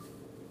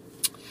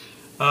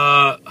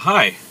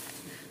Hi.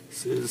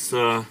 This is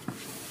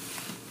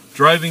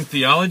Driving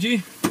Theology.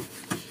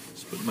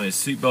 Just put my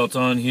seatbelt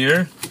on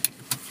here.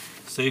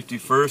 Safety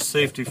first,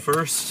 safety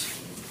first.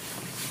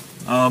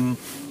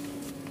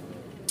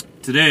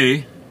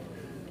 Today,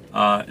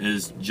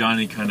 as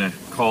Johnny kind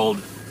of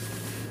called,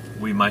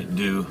 we might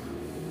do,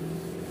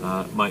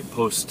 might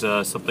post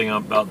something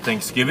about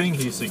Thanksgiving.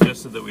 He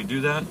suggested that we do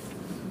that.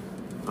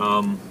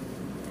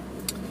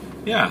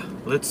 Yeah,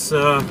 let's,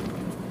 I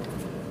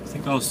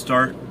think I'll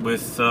start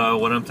with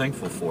what I'm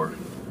thankful for.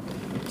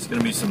 It's going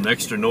to be some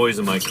extra noise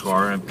in my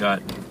car. I've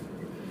got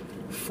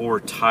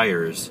 4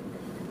 tires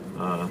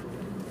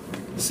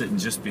sitting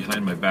just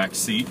behind my back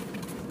seat.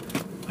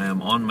 I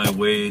am on my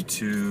way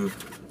to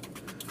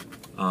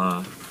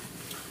the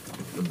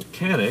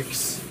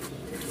mechanics,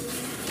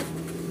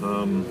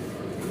 who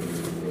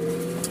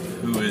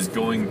is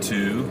going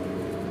to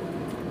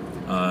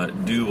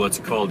do what's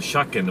called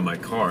shotgun to my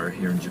car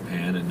here in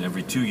Japan, and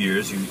every 2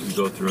 years you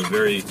go through a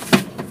very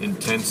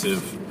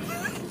intensive,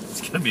 it's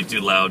going to be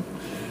too loud.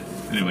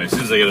 Anyway, as soon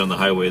as I get on the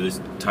highway, the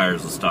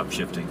tires will stop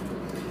shifting.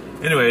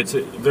 Anyway, it's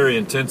a very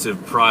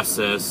intensive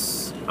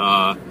process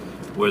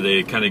where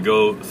they kind of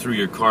go through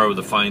your car with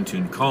a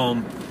fine-tuned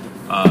comb.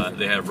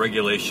 They have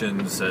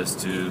regulations as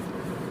to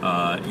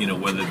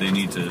whether they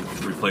need to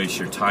replace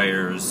your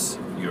tires,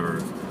 your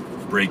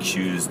brake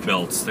shoes,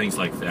 belts, things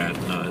like that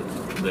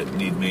that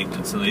need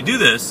maintenance. And they do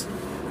this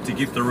to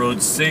keep the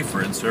roads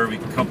safer. And so every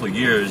couple of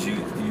years, you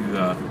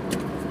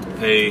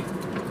pay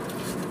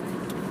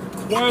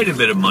quite a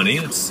bit of money.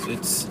 It's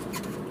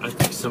I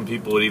think some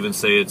people would even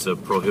say it's a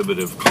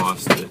prohibitive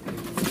cost that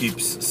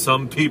keeps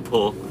some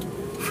people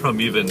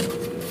from even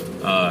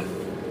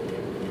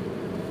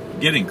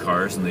getting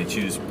cars, and they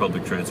choose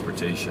public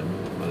transportation,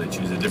 or they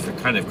choose a different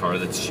kind of car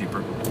that's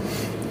cheaper.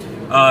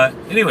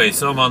 Anyway,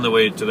 so I'm on the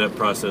way to that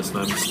process, and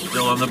I'm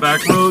still on the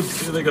back road.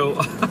 Here they go.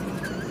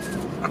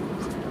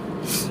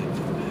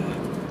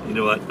 You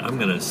know what? I'm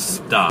gonna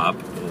stop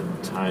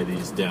and tie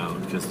these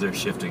down because they're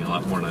shifting a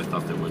lot more than I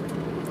thought they would.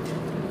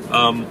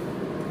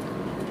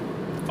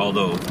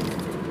 Although,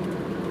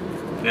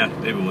 yeah,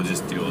 maybe we'll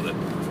just deal with it.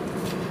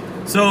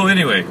 So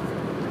anyway,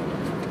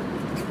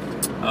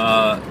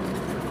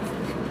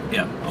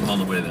 yeah, I'm on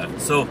the way to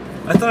that. So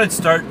I thought I'd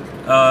start.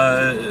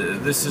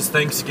 This is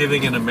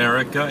Thanksgiving in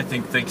America. I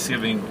think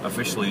Thanksgiving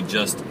officially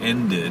just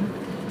ended.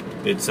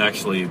 It's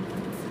actually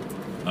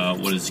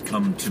what has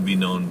come to be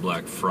known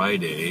Black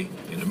Friday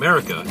in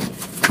America,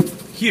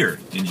 here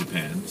in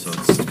Japan. So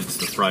it's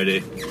the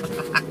Friday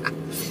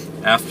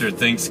after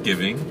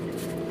Thanksgiving.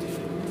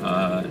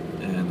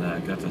 And I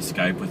got to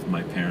Skype with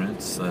my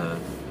parents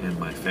and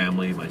my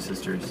family, my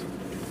sisters,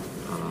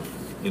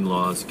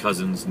 in-laws,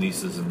 cousins,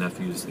 nieces, and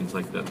nephews, things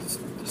like that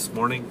this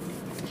morning,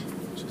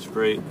 which is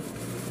great.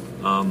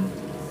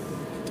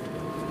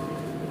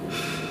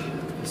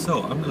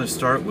 So I'm going to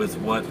start with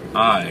what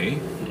I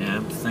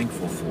am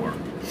thankful for.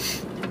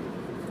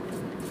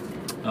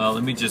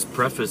 Let me just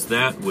preface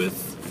that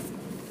with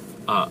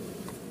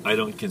I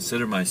don't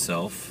consider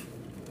myself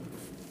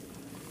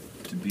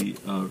to be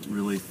a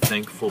really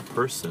thankful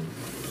person.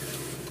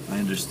 I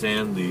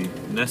understand the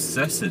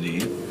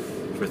necessity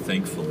for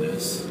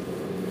thankfulness,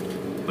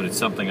 but it's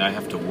something I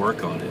have to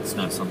work on. It's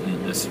not something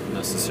that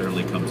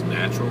necessarily comes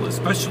natural,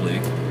 especially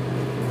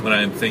when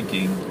I'm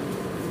thanking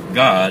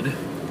God.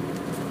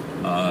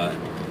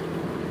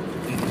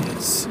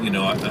 It's,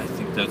 I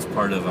think that's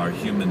part of our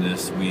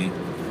humanness. We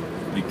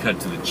cut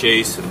to the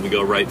chase and we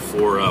go right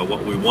for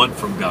what we want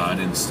from God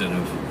instead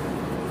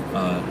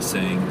of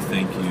saying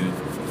thank you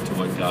to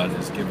what God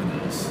has given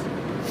us.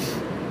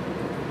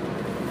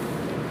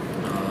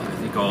 I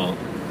think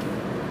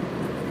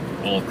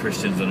all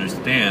Christians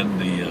understand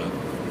the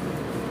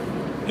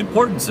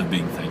importance of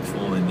being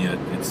thankful, and yet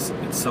it's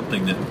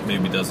something that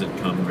maybe doesn't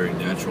come very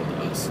natural to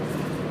us.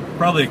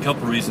 Probably a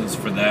couple reasons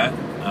for that.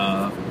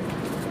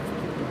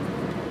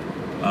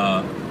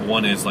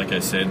 One is, like I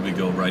said, we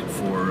go right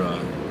for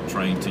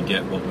trying to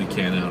get what we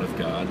can out of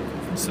God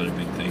instead of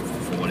being thankful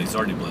for what He's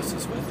already blessed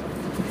us with.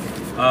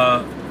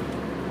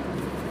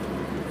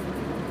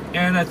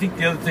 And I think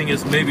the other thing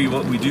is maybe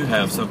what we do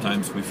have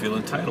sometimes we feel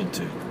entitled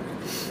to.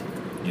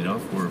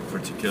 If we're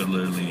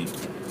particularly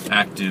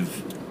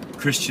active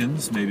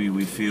Christians, maybe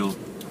we feel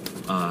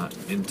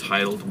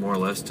entitled more or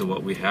less to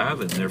what we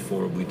have, and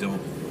therefore we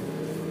don't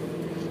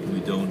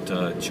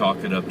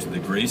chalk it up to the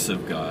grace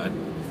of God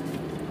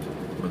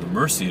or the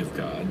mercy of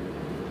God,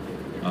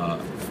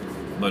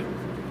 but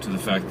to the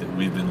fact that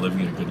we've been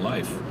living a good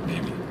life,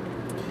 maybe.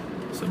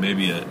 So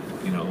maybe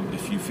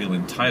if you feel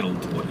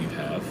entitled to what you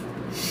have,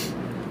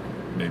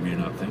 maybe you're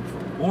not thankful.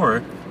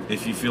 Or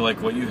if you feel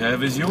like what you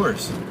have is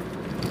yours,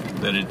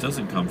 that it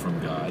doesn't come from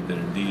God, that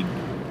indeed,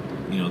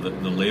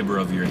 the labor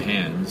of your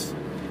hands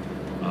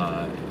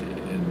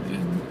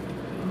and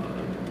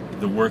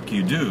the work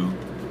you do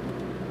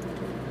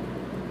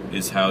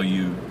is how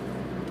you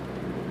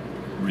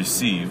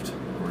received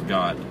or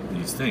got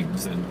these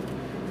things. And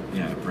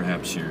yeah,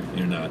 perhaps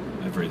you're not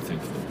a very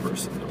thankful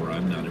person, or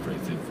I'm not a very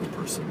thankful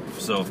person.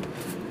 So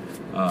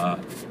I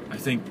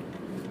think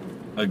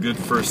a good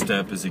first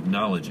step is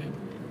acknowledging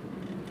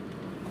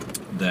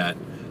that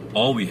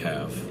all we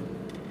have,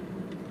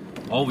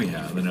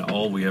 and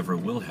all we ever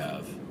will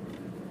have,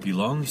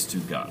 belongs to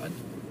God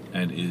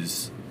and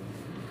is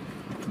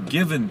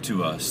given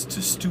to us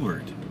to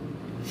steward.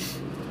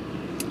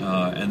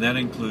 And that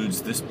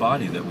includes this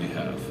body that we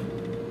have.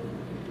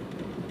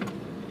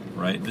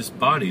 Right? This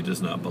body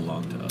does not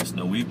belong to us.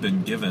 Now, we've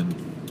been given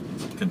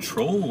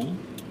control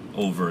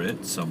over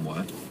it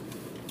somewhat,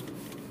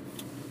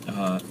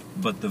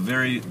 but the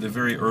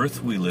very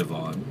earth we live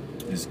on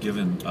is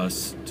given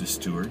us to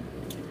steward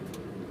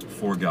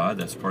for God.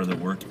 That's part of the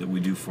work that we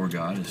do for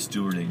God, is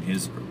stewarding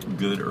His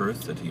good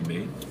earth that He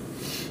made.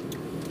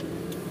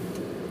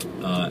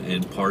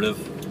 And part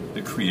of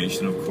the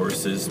creation, of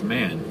course, is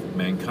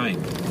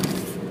mankind.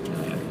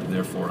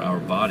 Therefore, our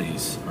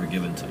bodies are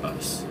given to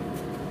us.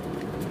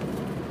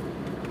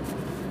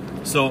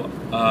 So,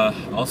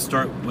 I'll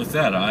start with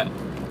that.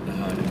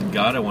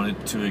 God, I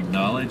wanted to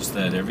acknowledge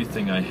that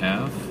everything I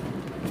have,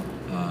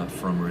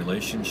 from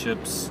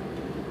relationships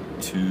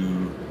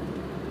to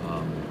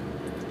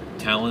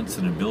talents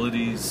and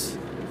abilities,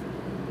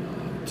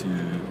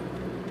 to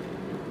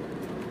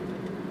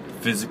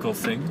physical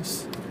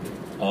things,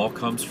 all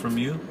comes from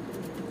you,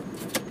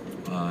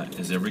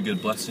 as every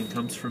good blessing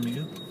comes from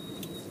you.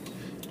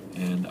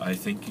 And I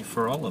thank you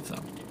for all of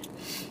them.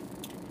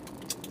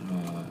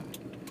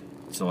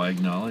 So I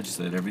acknowledge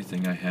that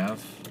everything I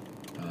have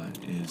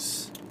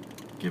is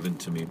given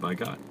to me by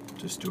God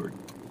to steward,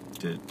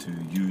 to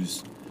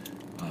use,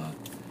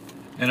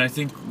 and I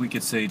think we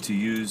could say to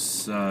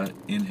use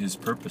in His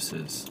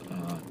purposes.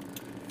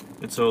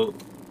 And so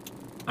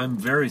I'm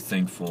very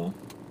thankful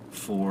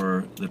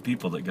for the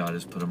people that God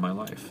has put in my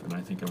life. And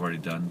I think I've already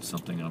done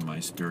something on my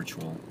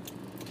spiritual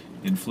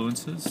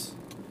influences.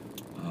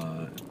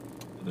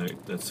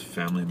 That's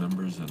family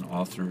members and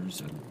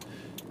authors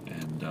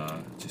and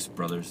just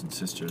brothers and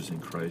sisters in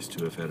Christ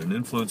who have had an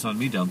influence on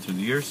me down through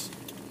the years.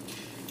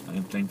 I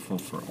am thankful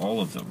for all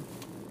of them.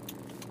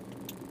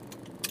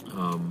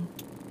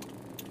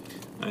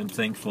 I am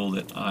thankful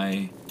that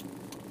I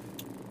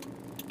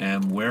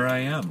am where I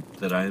am,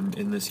 that I am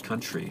in this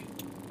country,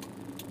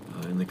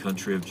 in the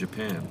country of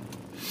Japan.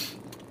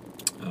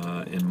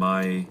 In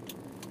my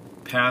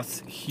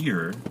path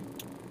here,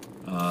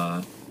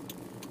 of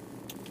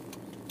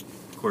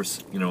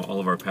course, all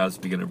of our paths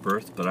begin at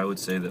birth, but I would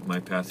say that my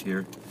path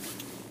here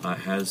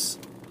has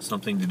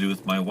something to do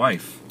with my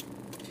wife.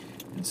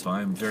 And so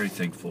I am very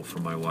thankful for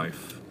my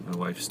wife. My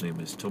wife's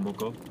name is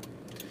Tomoko,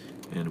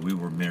 and we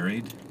were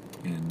married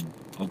in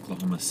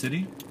Oklahoma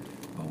City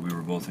while we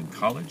were both in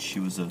college. She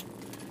was a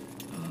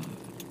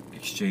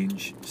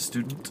exchange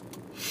student,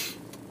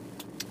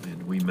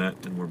 and we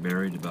met and were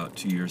married about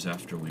 2 years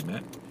after we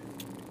met.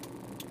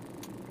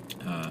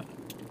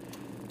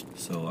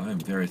 So I am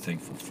very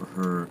thankful for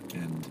her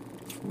and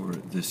for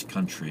this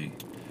country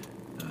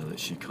that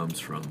she comes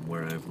from,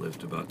 where I've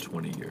lived about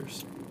 20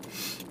 years.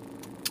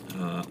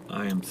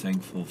 I am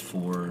thankful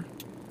for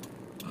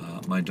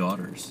my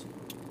daughters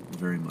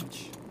very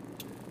much.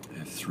 I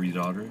have 3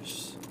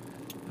 daughters,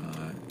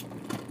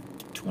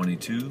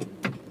 22,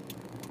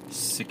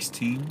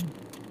 16,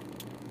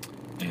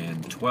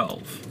 and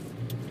 12.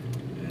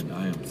 And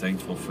I am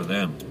thankful for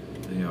them.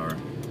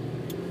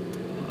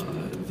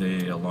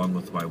 They, along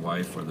with my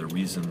wife, are the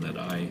reason that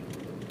I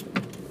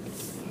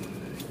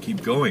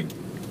keep going.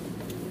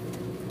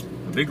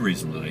 A big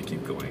reason that I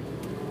keep going.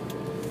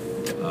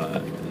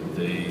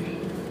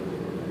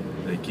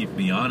 They keep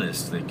me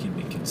honest. They keep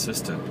me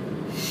consistent.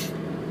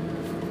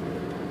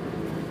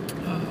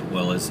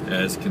 Well,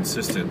 as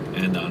consistent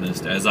and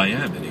honest as I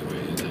am,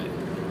 anyway.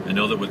 And I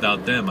know that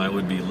without them, I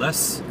would be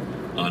less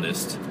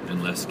honest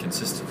and less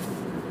consistent.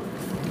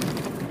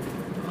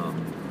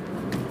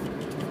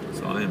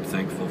 So I am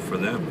thankful for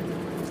them.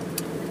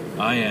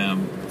 I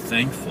am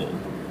thankful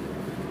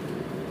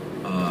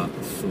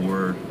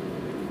for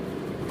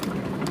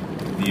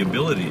the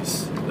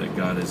abilities that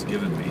God has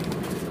given me,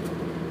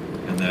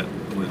 and that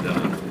would,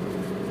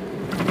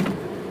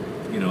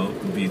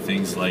 be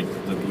things like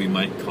that we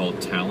might call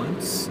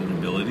talents and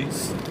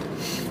abilities,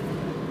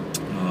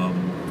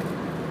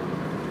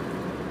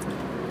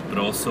 but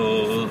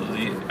also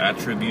the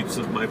attributes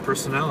of my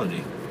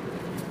personality.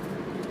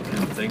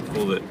 I'm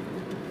thankful that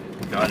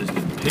God has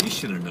been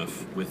patient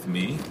enough with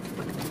me,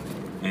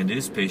 and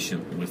is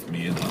patient with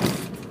me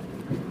enough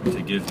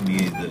to give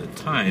me the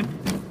time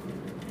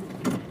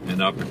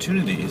and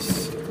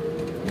opportunities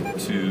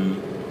to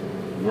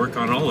work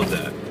on all of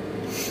that,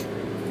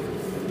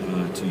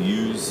 to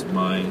use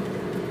my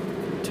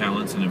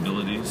talents and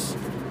abilities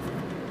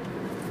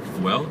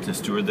well, to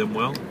steward them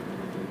well,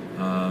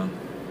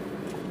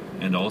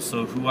 and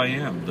also who I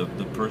am, the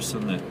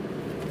person that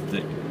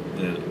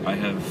I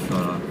have,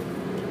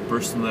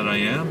 person that I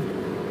am,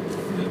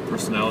 the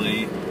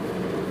personality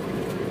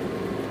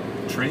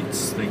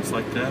traits, things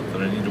like that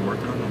I need to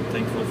work on. I'm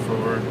thankful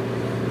for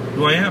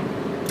who I am.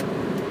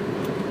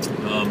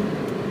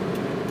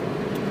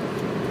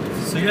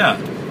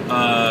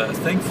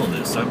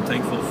 Thankfulness. I'm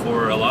thankful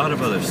for a lot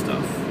of other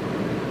stuff.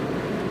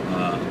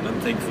 I'm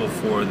thankful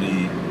for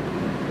the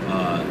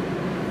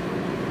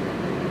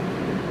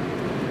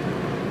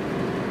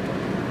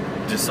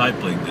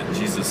discipling that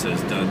Jesus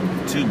has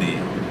done to me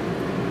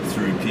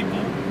through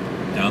people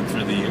down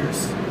through the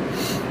years,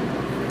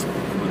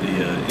 for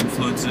the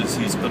influences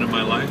he's put in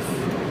my life,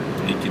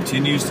 he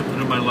continues to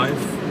put in my life,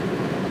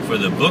 for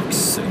the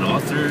books and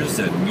authors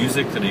and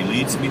music that he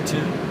leads me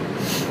to.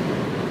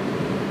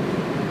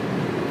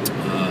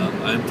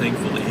 I'm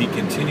thankful that he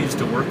continues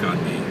to work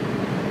on me,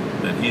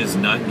 that he has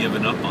not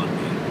given up on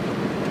me,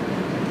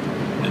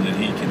 and that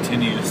he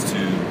continues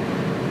to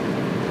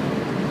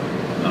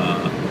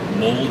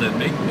mold and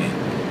make me.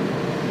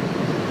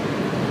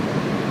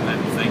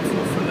 I'm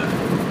thankful for that.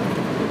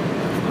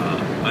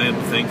 I am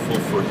thankful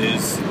for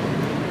his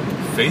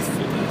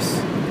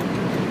faithfulness.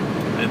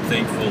 I'm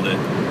thankful that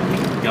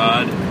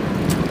God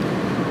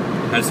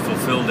has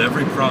fulfilled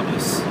every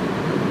promise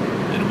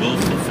and will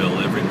fulfill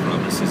every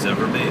promise he's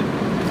ever made.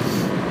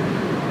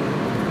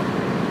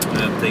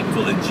 I'm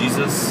thankful that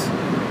Jesus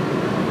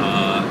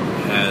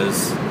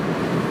has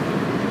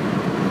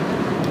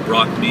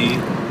brought me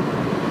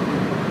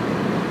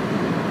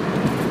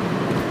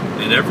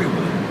and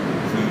everyone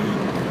who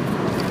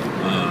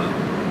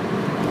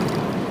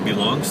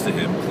belongs to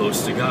him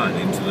close to God,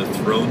 into the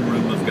throne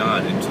room of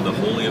God, into the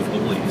Holy of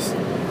Holies.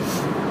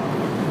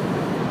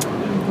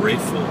 I'm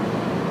grateful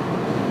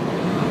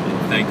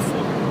and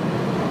thankful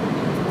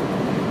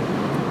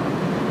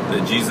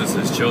that Jesus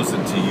has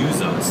chosen to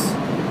use us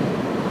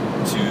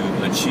to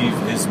achieve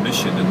his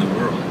mission in the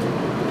world,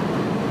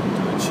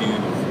 to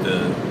achieve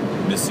the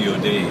Missio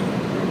Dei.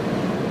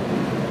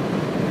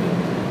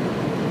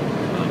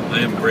 I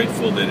am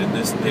grateful that in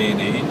this day and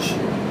age,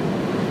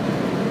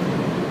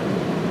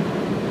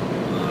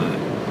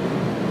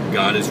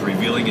 God is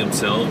revealing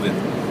himself in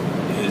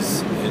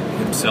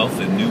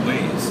new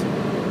ways,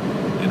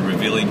 and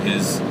revealing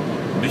his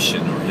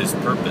mission or his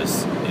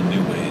purpose in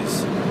new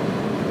ways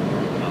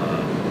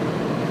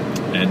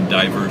and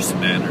diverse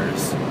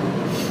manners.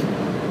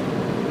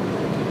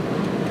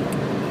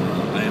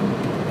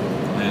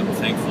 I am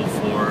thankful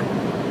for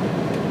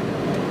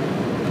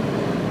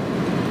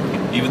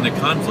even the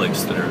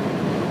conflicts that are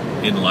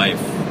in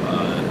life.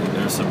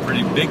 There are some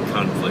pretty big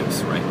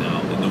conflicts right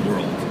now in the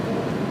world.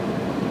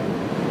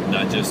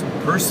 Not just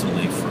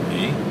personally for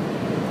me,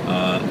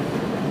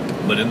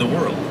 but in the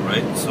world,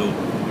 right? So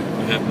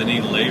we have many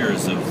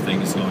layers of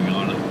things going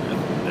on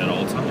at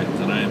all times,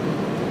 and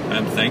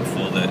I'm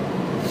thankful that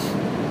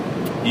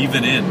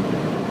even in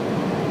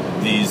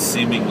these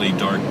seemingly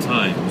dark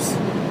times,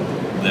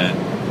 that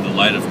the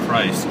light of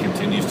Christ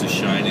continues to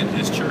shine in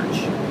his church.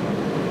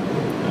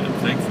 And I'm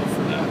thankful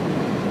for that.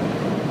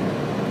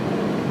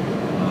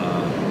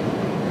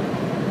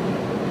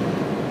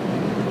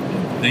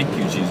 Thank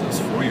you, Jesus,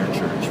 for your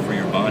church, for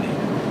your body,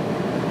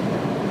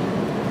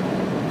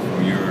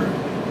 for your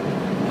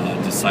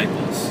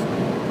disciples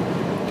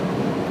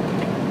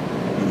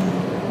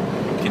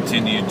who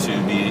continue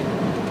to be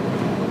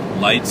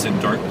lights in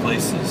dark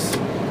places,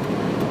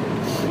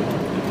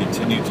 who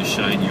continue to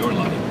shine your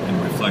light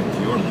and reflect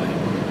your light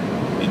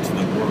into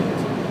the world.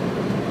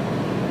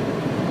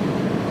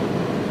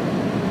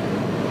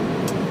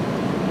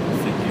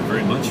 Thank you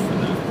very much for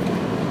that.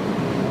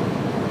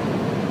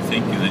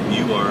 Thank you that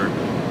you are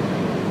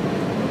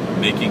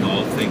making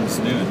all things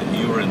new, that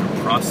you are in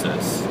the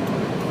process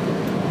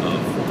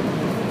of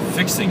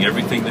fixing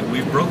everything that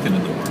we've broken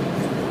in the world.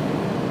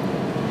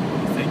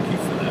 Thank you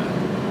for that.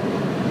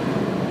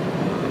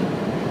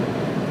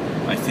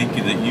 I thank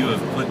you that you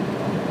have put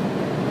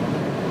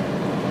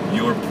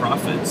your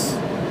prophets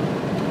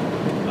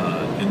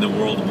in the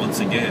world once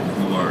again,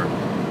 who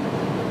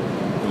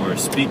are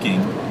speaking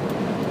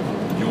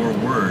your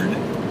word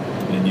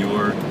and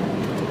your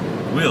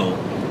will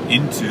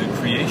into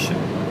creation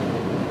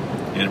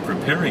and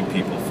preparing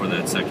people for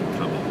that second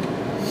coming.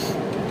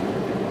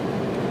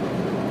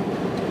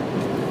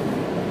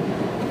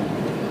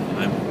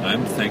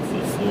 I'm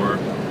thankful for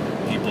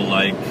people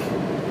like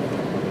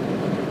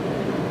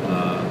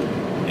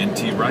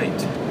N.T.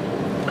 Wright.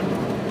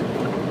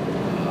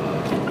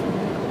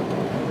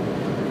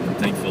 I'm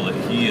thankful that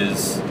he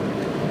is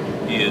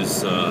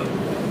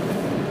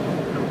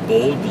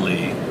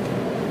boldly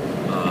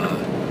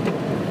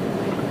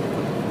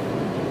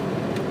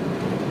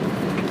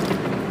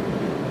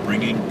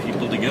bringing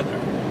people together.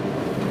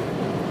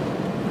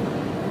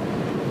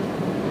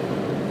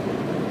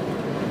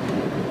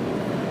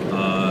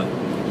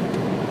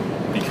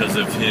 Because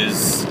of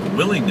his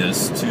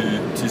willingness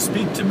to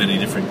speak to many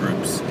different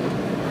groups.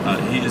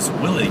 He is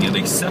willing and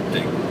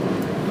accepting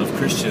of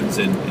Christians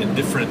in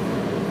different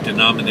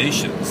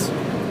denominations,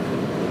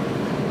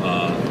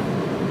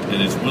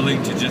 and is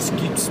willing to just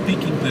keep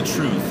speaking the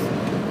truth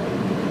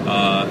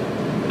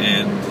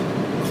and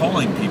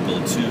calling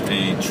people to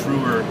a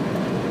truer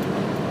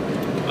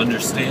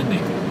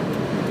understanding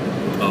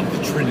of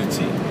the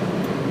Trinity.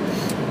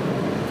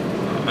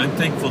 I'm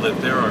thankful that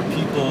there are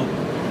people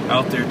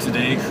out there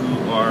today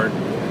who are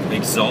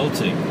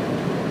exalting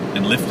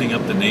and lifting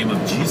up the name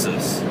of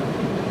Jesus,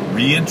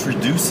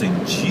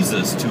 reintroducing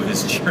Jesus to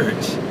his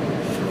church,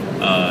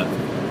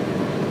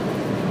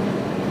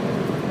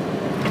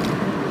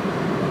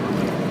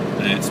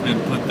 And it's been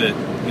put that,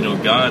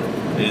 God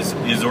is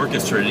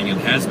orchestrating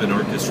and has been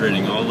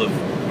orchestrating all of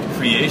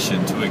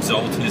creation to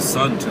exalt His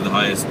Son to the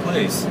highest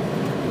place.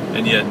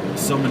 And yet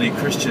so many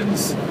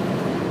Christians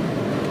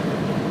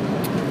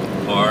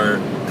are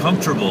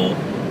comfortable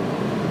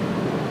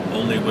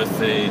only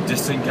with a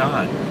distant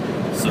God.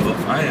 So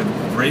I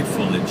am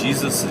grateful that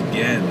Jesus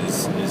again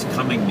is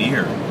coming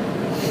near.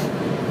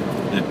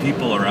 That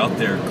people are out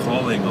there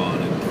calling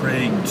on and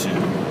praying to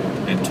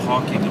and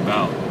talking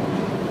about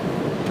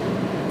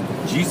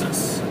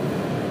Jesus.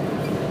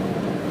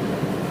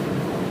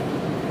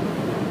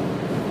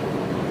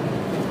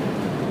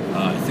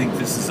 I think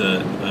this is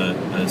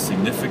a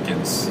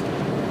significance,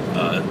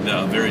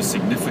 a very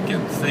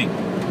significant thing.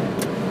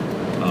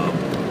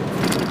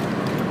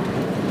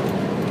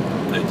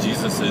 That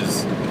Jesus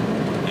is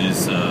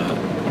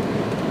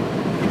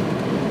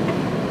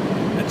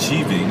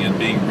achieving and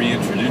being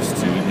reintroduced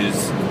to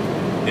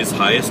his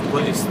highest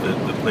place,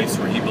 the place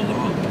where He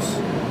belongs.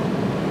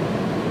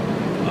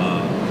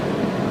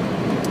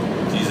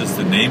 Jesus,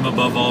 the name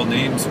above all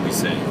names, we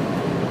say.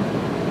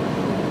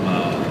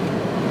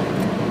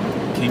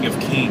 King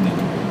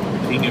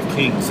of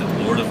Kings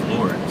and Lord of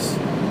Lords.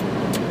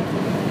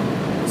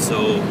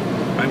 So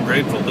I'm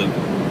grateful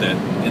that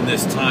in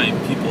this time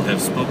people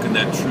have spoken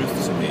that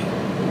truth to me.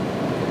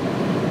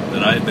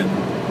 That I've been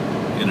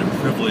in a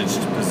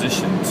privileged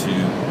position to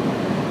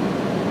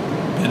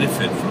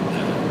benefit from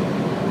that.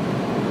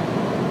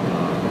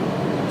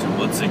 To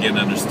once again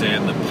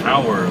understand the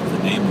power of the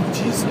name of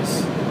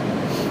Jesus.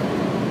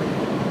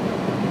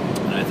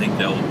 And I think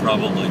that will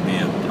probably be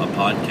a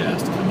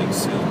podcast coming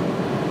soon.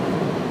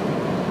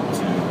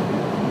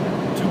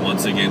 To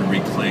once again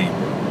reclaim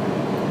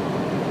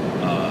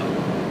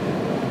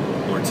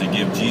or to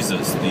give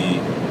Jesus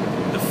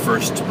the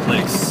first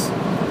place,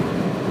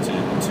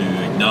 to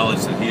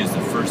acknowledge that He is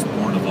the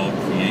firstborn of all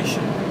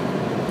creation,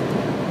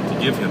 to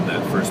give Him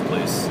that first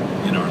place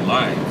in our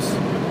lives,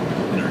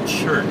 in our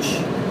church,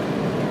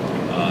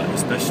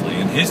 especially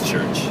in His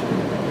church,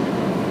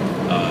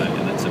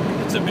 and it's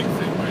a big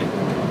thing,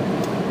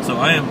 right? So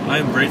I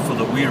am grateful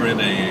that we are in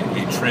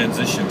a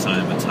transition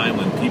time, a time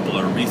when people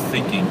are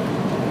rethinking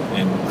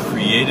and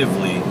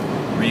creatively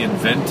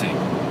reinventing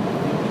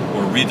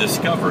or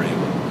rediscovering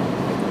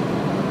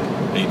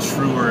a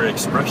truer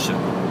expression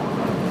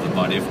of the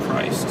body of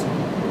Christ.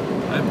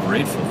 I'm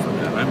grateful for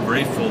that. I'm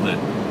grateful that,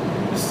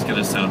 this is going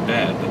to sound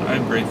bad, but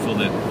I'm grateful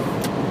that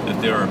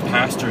there are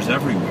pastors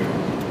everywhere.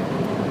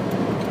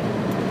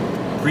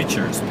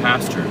 Preachers,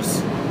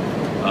 pastors,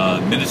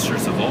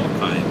 ministers of all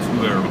kinds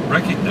who are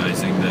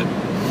recognizing that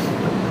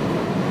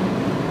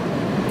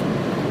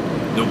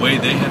the way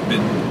they have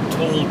been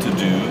told to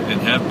do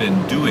and have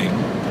been doing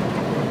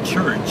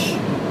church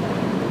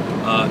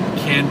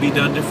can be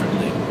done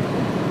differently.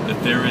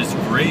 That there is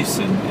grace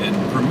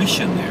and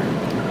permission there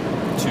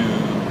to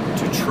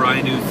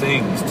try new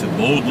things, to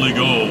boldly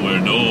go where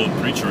no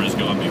preacher has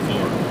gone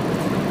before.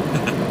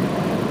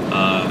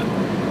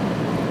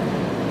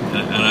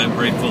 And I'm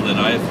grateful that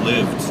I have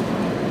lived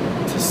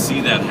to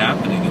see that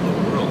happening in the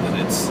world, and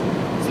it's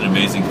an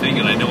amazing thing.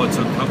 And I know it's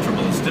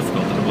uncomfortable, it's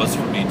difficult, and it was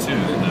for me too.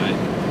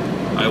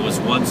 And I was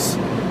once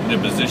in a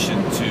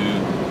position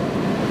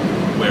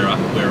where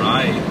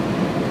I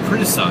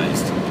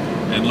criticized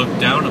and looked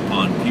down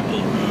upon people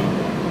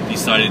who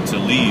decided to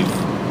leave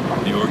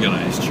the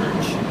organized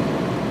church,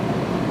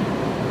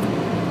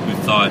 who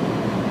thought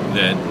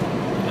that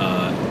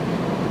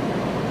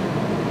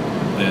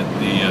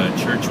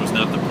the church was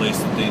not the place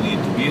that they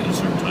needed to be at a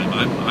certain time.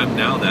 I'm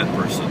now that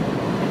person.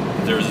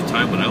 But there was a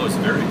time when I was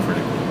very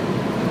critical,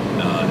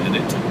 and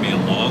it took me a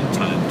long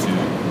time to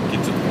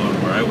get to the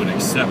point where I would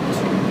accept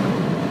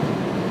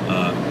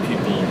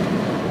people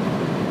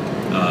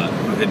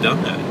who had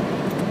done that.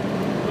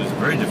 It was a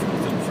very difficult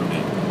thing for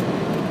me.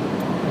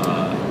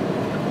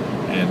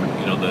 And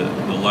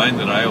the line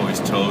that I always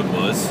toed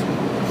was,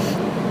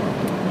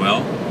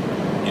 well,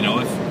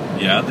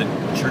 the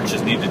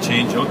churches need to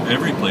change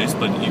every place,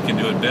 but you can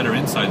do it better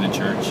inside the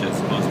church as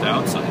opposed to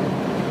outside.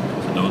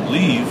 So don't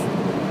leave,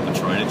 but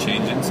try to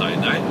change inside.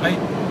 And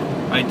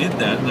I did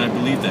that, and I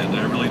believe that, and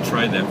I really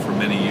tried that for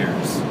many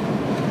years.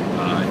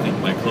 I think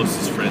my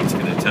closest friends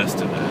can attest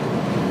to that.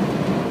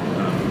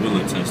 Will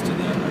attest to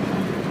that.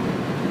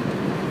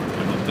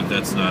 I hope that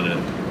that's not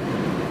a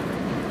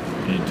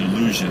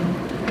delusion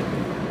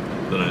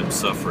that I'm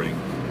suffering.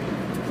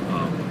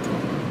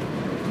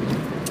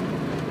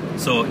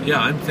 So yeah,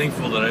 I'm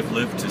thankful that I've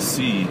lived to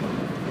see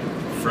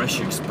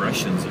fresh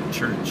expressions of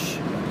church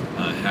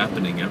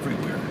happening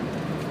everywhere,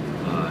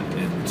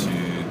 and to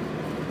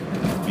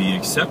be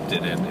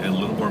accepted and a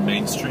little more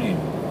mainstream,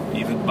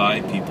 even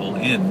by people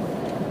in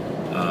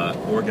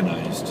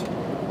organized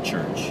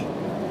church.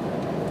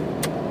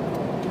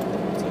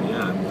 So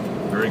yeah, I'm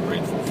very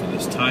grateful for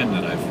this time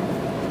that I've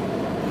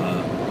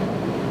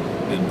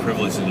been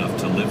privileged enough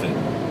to live in.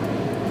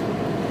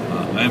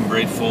 I'm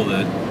grateful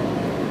that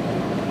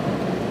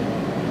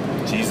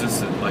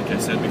Jesus, like I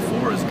said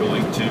before, is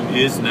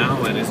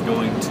now and is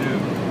going to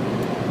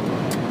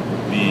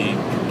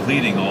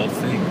completing all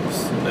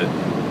things.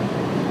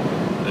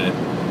 That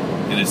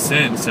in a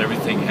sense,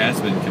 everything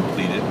has been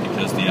completed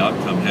because the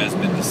outcome has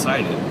been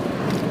decided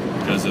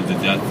because of the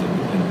death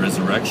and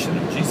resurrection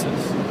of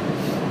Jesus.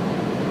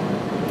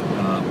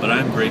 But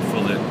I'm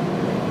grateful that,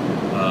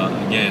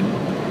 again,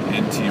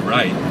 N.T.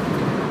 Wright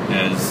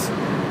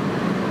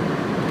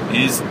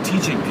is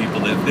teaching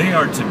people that they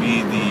are to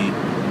be the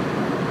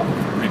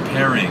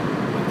repairing,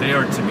 that they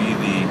are to be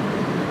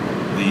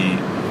the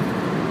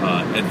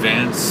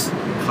advance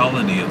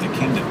colony of the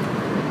kingdom,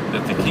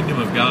 that the kingdom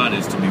of God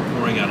is to be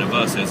pouring out of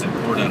us as it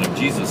poured out of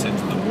Jesus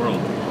into the world,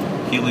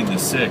 healing the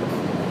sick,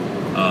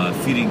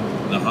 feeding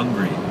the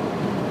hungry,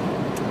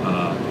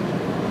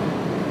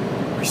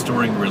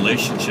 restoring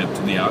relationship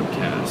to the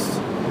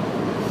outcast,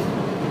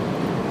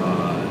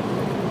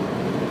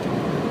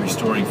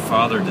 restoring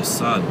father to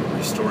son,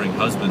 restoring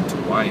husband to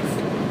wife,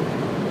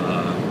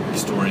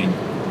 restoring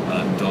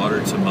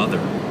daughter to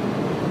mother,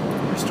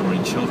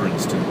 restoring children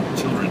to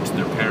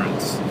their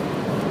parents,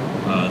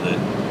 that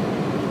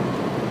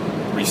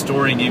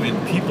restoring even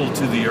people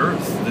to the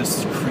earth,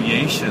 this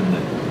creation,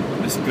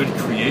 this good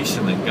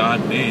creation that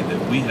God made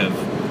that we have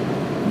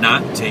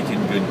not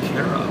taken good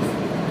care of.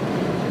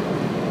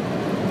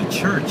 The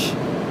church,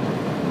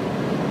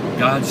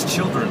 God's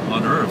children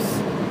on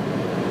earth,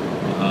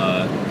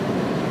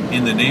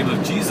 in the name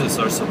of Jesus,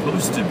 are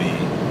supposed to be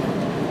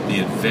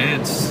the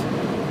advanced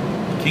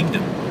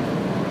kingdom.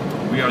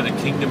 We are the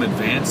kingdom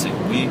advancing.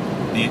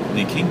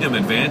 The kingdom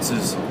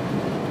advances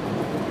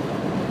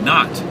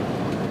not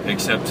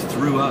except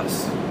through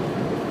us.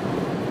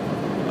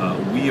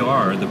 We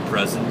are the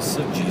presence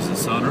of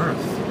Jesus on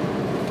earth.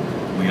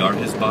 We are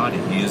his body.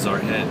 He is our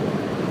head.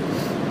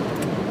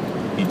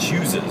 He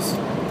chooses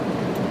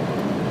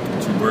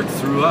to work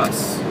through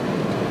us,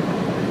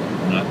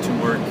 not to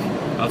work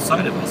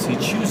outside of us. He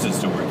chooses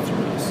to work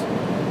through us.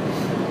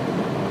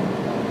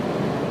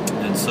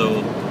 And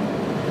so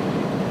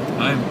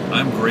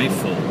I'm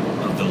grateful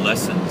of the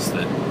lessons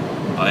that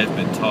I have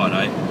been taught.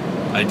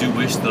 I do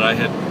wish that I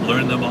had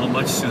learned them all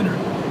much sooner.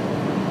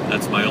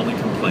 That's my only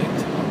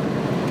complaint.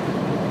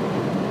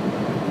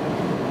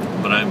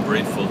 But I am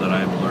grateful that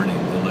I am learning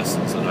the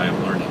lessons that I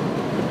am learning.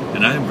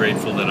 And I am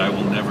grateful that I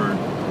will never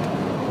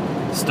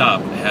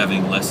stop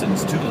having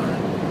lessons to learn.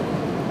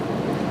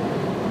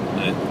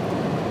 That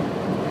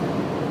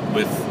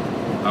with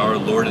our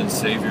Lord and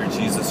Savior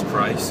Jesus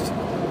Christ,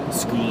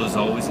 school is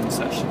always in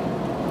session.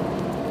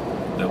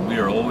 That we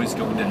are always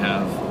going to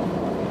have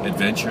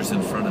adventures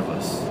in front of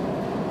us.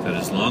 That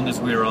as long as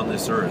we are on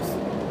this earth,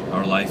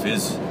 our life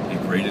is a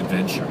great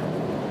adventure.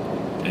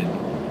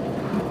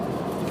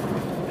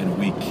 And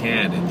we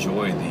can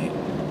enjoy the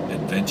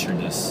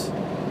adventurousness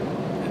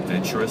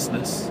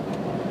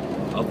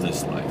of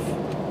this life.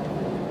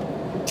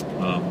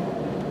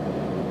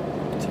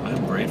 So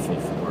I'm grateful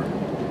for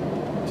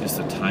just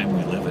the time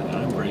we live in.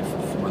 I'm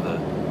grateful for the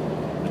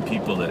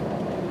people that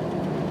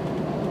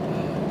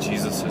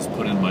Jesus has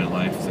put in my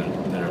life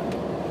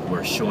who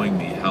are showing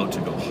me how to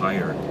go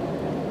higher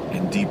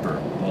and deeper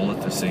all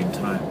at the same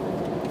time.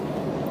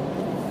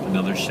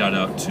 Another shout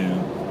out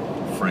to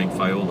Frank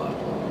Viola,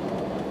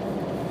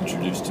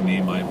 introduced to me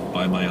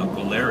by my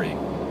Uncle Larry.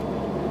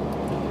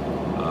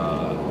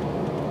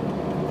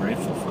 I'm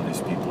grateful for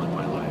these people in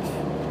my life.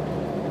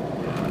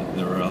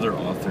 There are other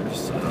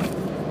authors,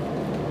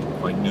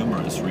 quite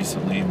numerous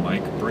recently.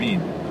 Mike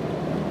Breen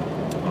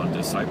on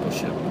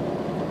discipleship.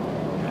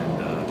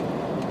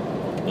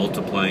 And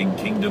Multiplying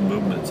Kingdom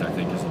Movements, I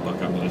think, is a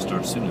book I'm going to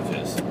start soon of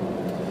his.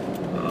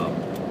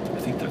 I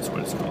think that's what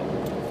it's called.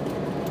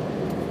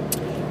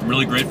 I'm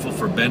really grateful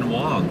for Ben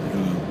Wong,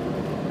 who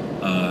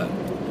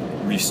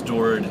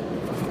restored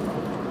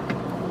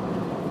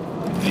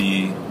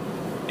the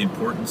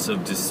importance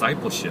of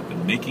discipleship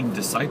and making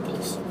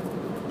disciples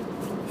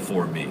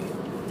for me.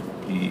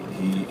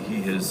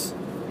 He has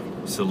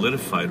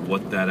solidified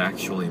what that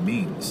actually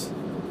means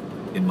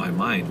in my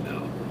mind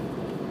now.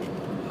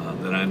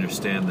 That I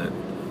understand that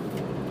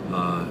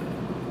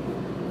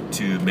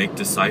to make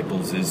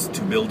disciples is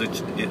to build the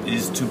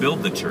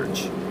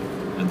church,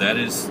 and that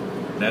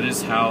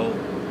is how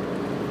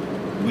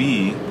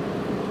we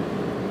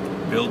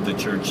build the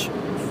church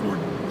for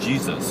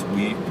Jesus.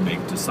 We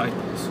make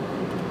disciples,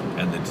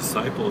 and the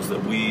disciples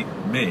that we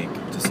make,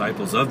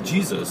 disciples of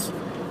Jesus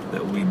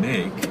that we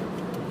make,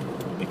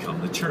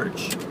 become the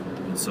church.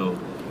 And so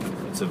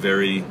it's a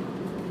very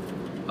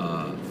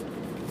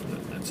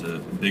it's a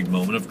big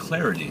moment of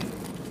clarity.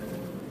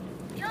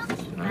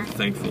 And I'm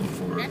thankful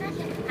for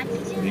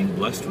being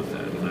blessed with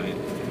that.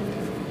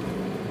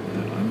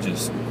 And I'm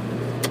just,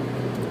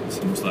 it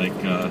seems like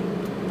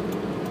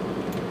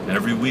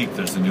every week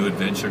there's a new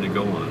adventure to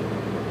go on.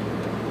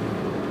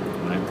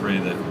 And I pray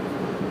that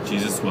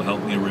Jesus will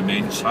help me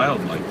remain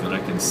childlike, that I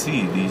can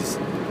see these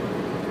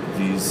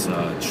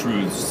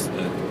truths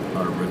that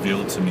are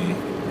revealed to me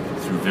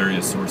through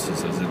various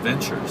sources as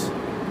adventures.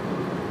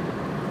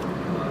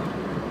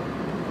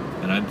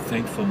 And I'm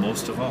thankful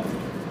most of all,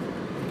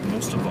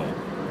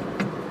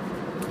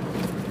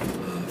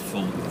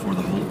 for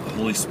the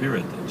Holy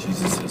Spirit that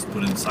Jesus has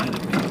put inside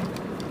of me.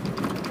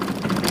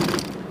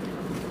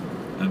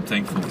 I'm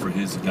thankful for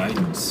His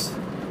guidance,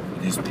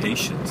 and His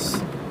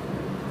patience,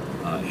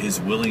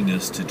 His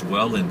willingness to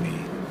dwell in me,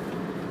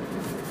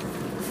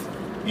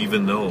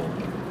 even though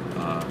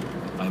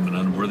I'm an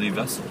unworthy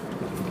vessel.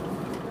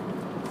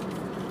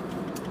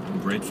 I'm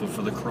grateful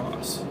for the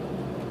cross,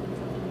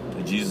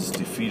 that Jesus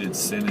defeated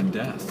sin and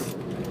death,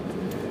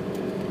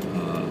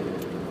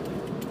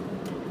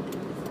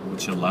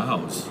 which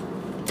allows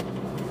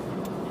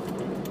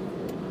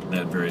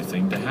that very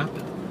thing to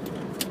happen.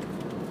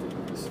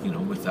 You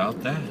know,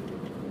 without that,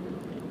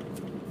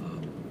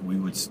 we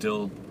would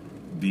still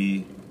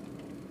be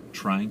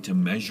trying to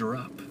measure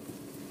up,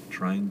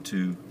 trying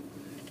to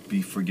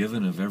be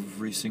forgiven of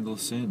every single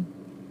sin.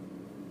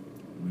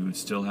 We would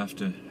still have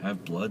to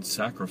have blood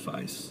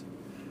sacrifice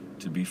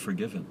to be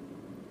forgiven.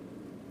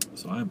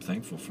 So I am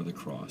thankful for the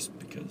cross,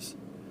 because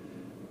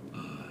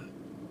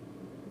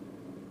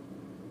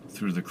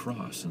through the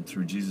cross and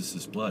through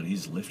Jesus' blood,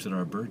 He's lifted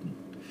our burden.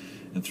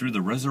 And through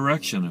the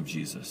resurrection of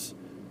Jesus,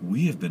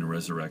 we have been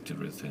resurrected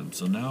with Him.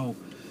 So now,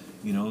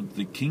 you know,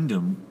 the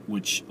kingdom,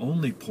 which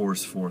only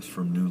pours forth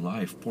from new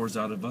life, pours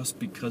out of us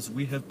because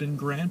we have been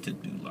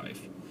granted new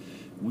life.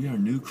 We are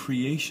new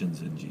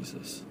creations in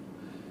Jesus.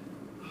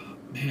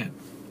 Man,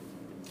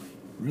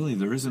 really,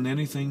 there isn't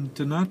anything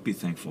to not be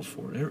thankful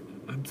for.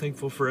 I'm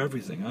thankful for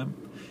everything.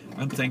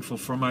 I'm thankful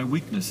for my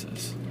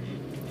weaknesses.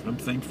 I'm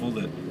thankful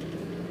that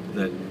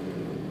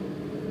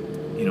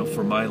you know,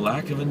 for my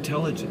lack of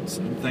intelligence.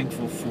 I'm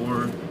thankful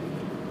for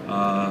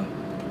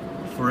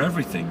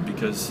everything,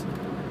 because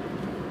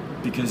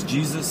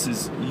Jesus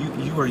is,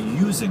 you are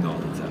using all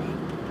of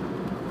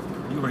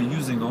that. You are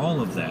using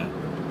all of that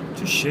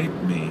to shape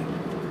me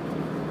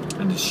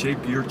and to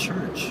shape your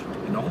church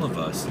and all of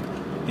us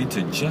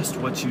into just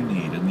what you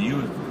need. And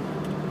you,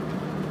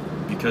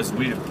 because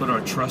we have put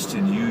our trust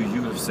in you,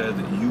 you have said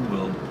that you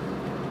will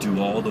do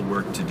all the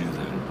work to do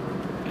that.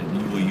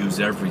 And you will use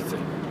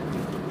everything.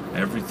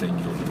 Everything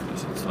you'll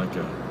use. It's like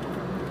a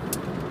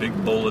big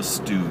bowl of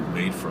stew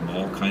made from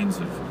all kinds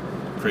of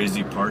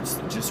crazy parts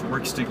that just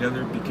works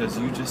together because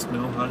you just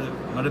know how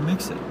to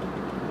mix it.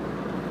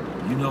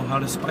 You know how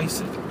to spice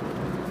it.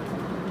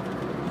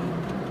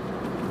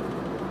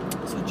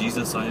 So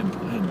Jesus, I am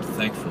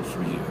thankful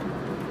for you.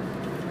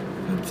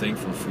 I'm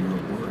thankful for your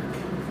work.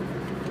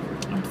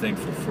 I'm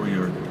thankful for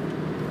your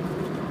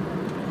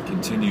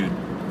continued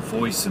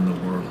voice in the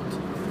world.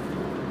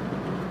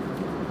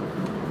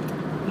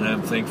 And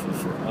I'm thankful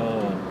for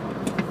all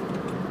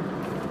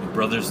the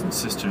brothers and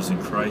sisters in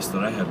Christ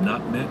that I have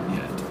not met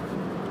yet,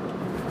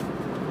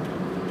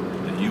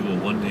 that you will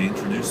one day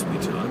introduce me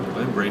to.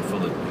 I'm grateful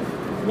that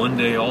one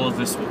day all of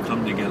this will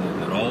come together,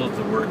 that all of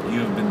the work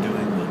you have been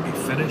doing will be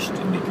finished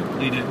and be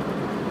completed,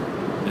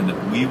 and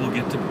that we will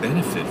get to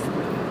benefit from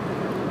it.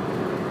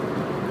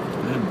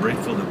 I'm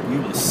grateful that we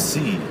will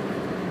see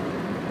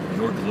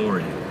your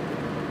glory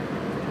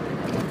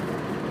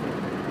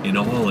in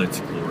all its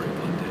glory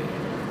one day.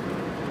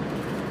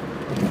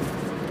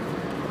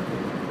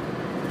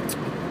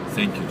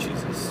 Thank you,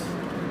 Jesus.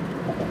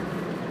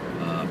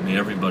 May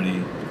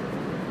everybody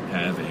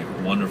have a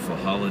wonderful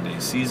holiday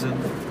season,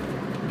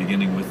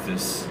 beginning with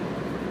this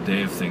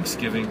day of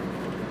Thanksgiving.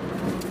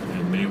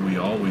 And may we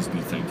always be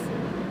thankful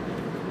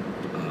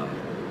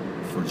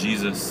for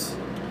Jesus,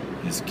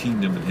 His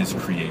kingdom, and His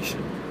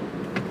creation.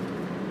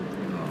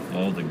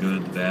 All the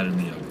good, the bad, and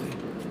the ugly.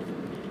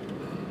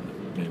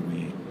 May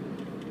we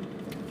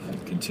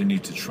continue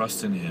to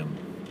trust in Him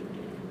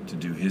to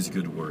do His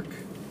good work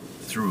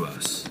through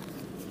us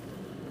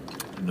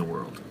in the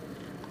world.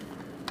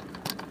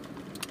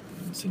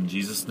 And it's in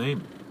Jesus'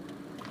 name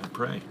I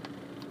pray.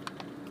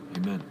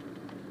 Amen.